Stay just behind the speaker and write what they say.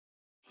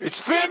It's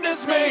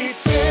fitness made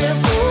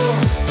simple,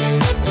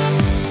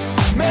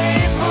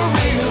 made for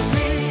real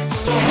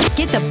people.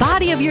 Get the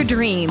body of your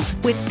dreams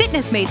with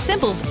Fitness Made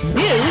Simple's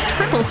new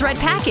triple threat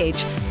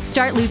package.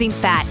 Start losing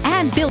fat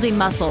and building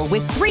muscle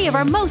with 3 of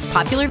our most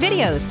popular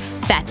videos: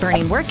 fat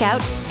burning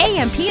workout,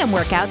 AM/PM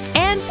workouts,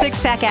 and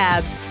 6-pack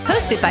abs.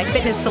 Hosted by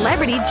fitness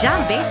celebrity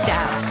John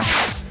Basedow.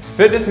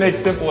 Fitness Made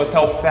Simple has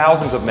helped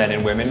thousands of men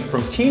and women,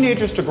 from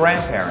teenagers to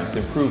grandparents,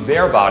 improve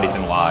their bodies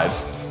and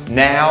lives.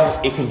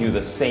 Now it can do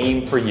the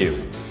same for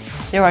you.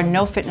 There are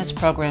no fitness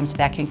programs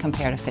that can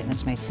compare to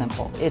Fitness Made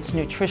Simple. It's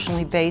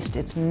nutritionally based,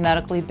 it's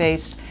medically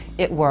based,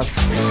 it works. It's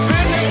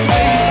fitness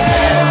made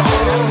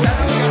simple.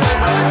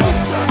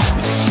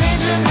 It's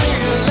changing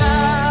real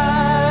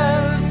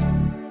lives.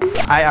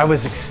 I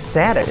was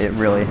ecstatic. It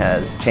really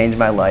has changed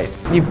my life.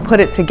 You've put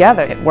it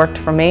together. It worked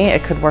for me.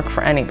 It could work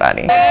for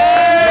anybody.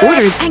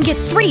 Order and get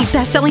 3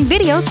 best-selling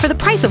videos for the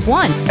price of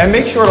 1. And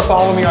make sure to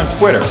follow me on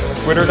Twitter,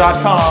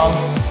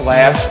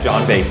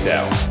 twitter.com/John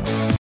Basedow.